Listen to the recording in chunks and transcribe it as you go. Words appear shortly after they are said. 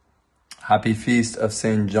Happy feast of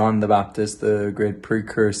St. John the Baptist, the great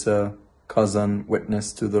precursor, cousin,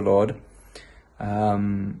 witness to the Lord.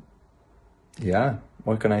 What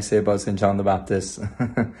can I say about St. John the Baptist?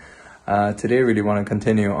 Today I really want to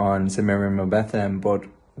continue on St. Miriam of Bethlehem, but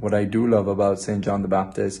what I do love about St. John the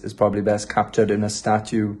Baptist is probably best captured in a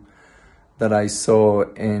statue that I saw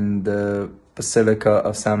in the Basilica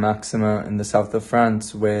of Saint Maximin in the south of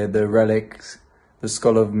France, where the relics, the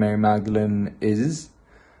skull of Mary Magdalene is.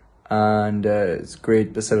 And it's a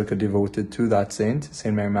great basilica devoted to that saint,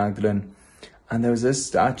 Saint Mary Magdalene. And there was this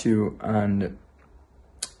statue, and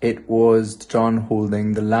it was John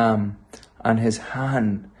holding the lamb, and his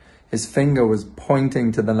finger was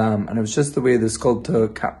pointing to the lamb, and it was just the way the sculptor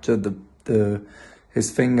captured his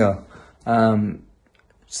finger.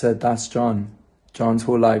 Said that's John. John's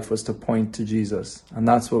whole life was to point to Jesus, and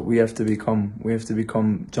that's what we have to become. We have to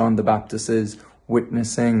become John the Baptist, is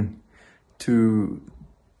witnessing to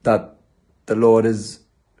that the Lord is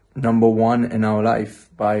number one in our life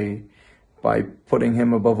by putting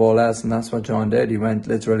him above all else. And that's what John did. He went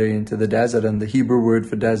literally into the desert, and the Hebrew word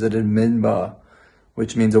for desert is Midbar,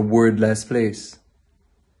 which means a wordless place.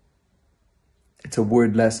 It's a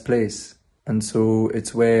wordless place. And so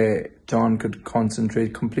it's where John could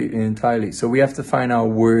concentrate completely and entirely. So we have to find our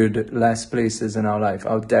wordless places in our life,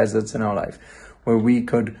 our deserts in our life, where we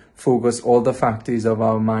could focus all the faculties of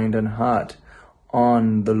our mind and heart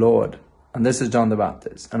on the Lord. And this is John the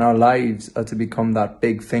Baptist. And our lives are to become that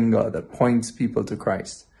big finger that points people to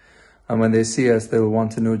Christ. And when they see us, they will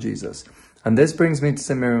want to know Jesus. And this brings me to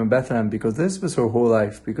St. Miriam of Bethlehem, because this was her whole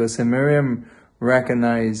life. Because St. Miriam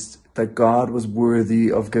recognized that God was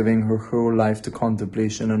worthy of giving her whole life to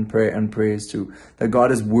contemplation and prayer and praise to. That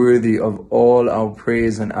God is worthy of all our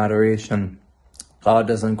praise and adoration. God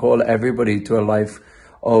doesn't call everybody to a life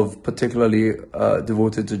of particularly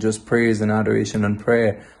devoted to just praise and adoration and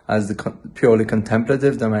prayer as the purely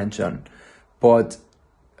contemplative dimension. But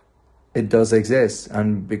it does exist,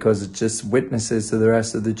 and because it just witnesses to the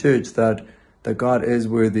rest of the church that God is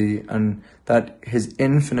worthy, and that his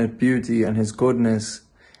infinite beauty and his goodness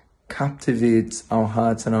captivates our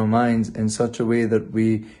hearts and our minds in such a way that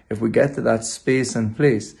if we get to that space and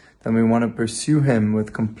place, then we want to pursue him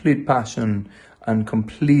with complete passion and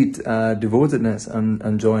complete devotedness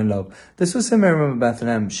and joy and love. This was St. Miriam of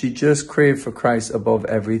Bethlehem. She just craved for Christ above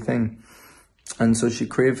everything. And so she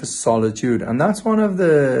craved for solitude. And that's one of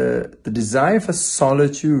the desire for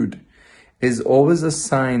solitude is always a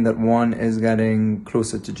sign that one is getting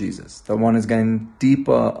closer to Jesus, that one is getting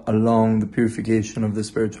deeper along the purification of the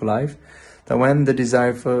spiritual life, that when the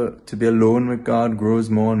desire to be alone with God grows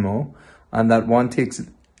more and more, and that one takes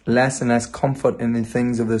less and less comfort in the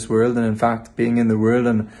things of this world, and in fact being in the world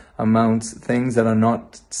and amounts things that are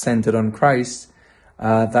not centered on Christ,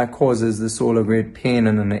 that causes the soul a great pain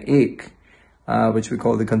and an ache, which we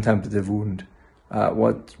call the contemplative wound.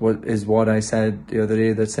 What I said the other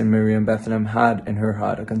day, that St. Miriam Bethlehem had in her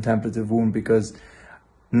heart, a contemplative wound, because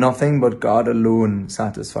nothing but God alone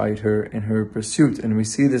satisfied her in her pursuit, and we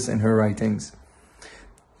see this in her writings.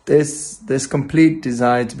 This complete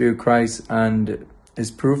desire to be with Christ and is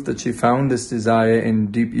proof that she found this desire in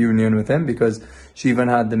deep union with him, because she even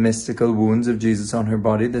had the mystical wounds of Jesus on her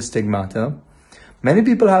body, the stigmata. Many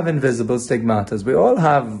people have invisible stigmatas. We all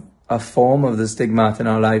have a form of the stigmata in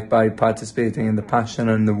our life by participating in the passion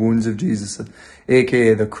and the wounds of Jesus,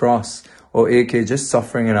 aka the cross, or aka just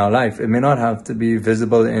suffering in our life. It may not have to be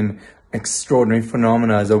visible in extraordinary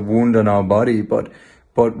phenomena as a wound on our body, but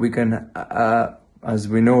we can, as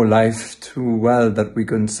we know life too well, that we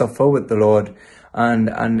can suffer with the Lord. And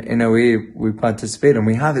in a way, we participate, and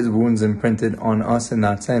we have his wounds imprinted on us in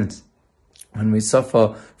that sense. When we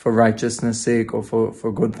suffer for righteousness' sake or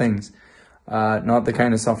for good things. Not the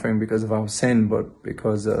kind of suffering because of our sin, but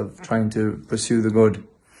because of trying to pursue the good.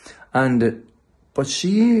 But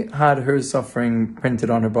she had her suffering printed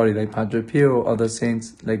on her body, like Padre Pio, other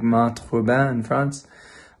saints, like Marthe Robin in France.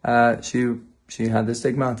 She had the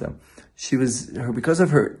stigmata. Because of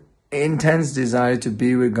her intense desire to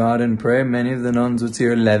be with God in prayer, many of the nuns would see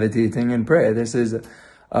her levitating in prayer. This is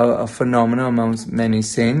a phenomenon amongst many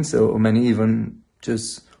saints, or many even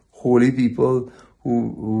just holy people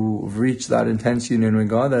who've reached that intense union with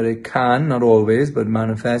God, that it can, not always, but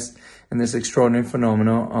manifest in this extraordinary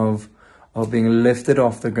phenomenon of being lifted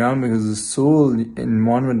off the ground, because the soul in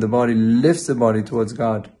one with the body lifts the body towards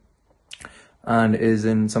God and is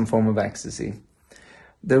in some form of ecstasy.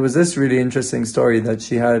 There was this really interesting story that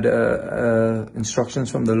she had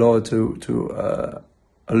instructions from the Lord to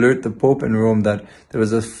alert the Pope in Rome that there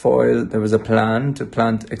was a plan to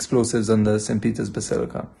plant explosives on the St. Peter's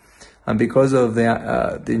Basilica. And because of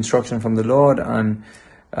the instruction from the Lord and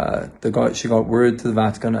she got word to the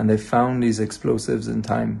Vatican, and they found these explosives in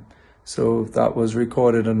time. So that was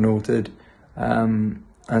recorded and noted.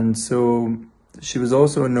 And so she was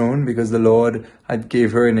also known because the Lord had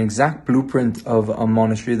gave her an exact blueprint of a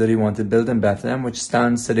monastery that he wanted built in Bethlehem, which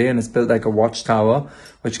stands today, and it's built like a watchtower,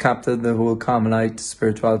 which captured the whole Carmelite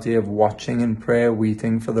spirituality of watching in prayer,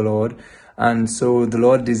 waiting for the Lord. And so the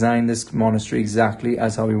Lord designed this monastery exactly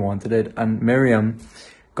as how he wanted it. And Miriam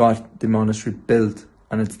got the monastery built,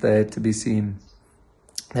 and it's there to be seen.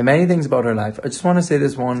 There are many things about her life. I just want to say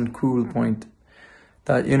this one cool point.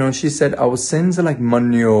 That, she said, our sins are like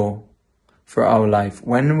manure for our life.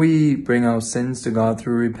 When we bring our sins to God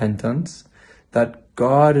through repentance, that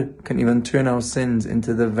God can even turn our sins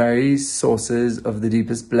into the very sources of the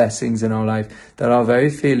deepest blessings in our life. That our very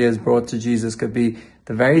failures brought to Jesus could be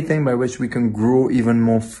the very thing by which we can grow even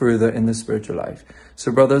more further in the spiritual life.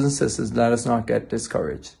 So brothers and sisters, let us not get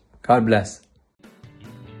discouraged. God bless.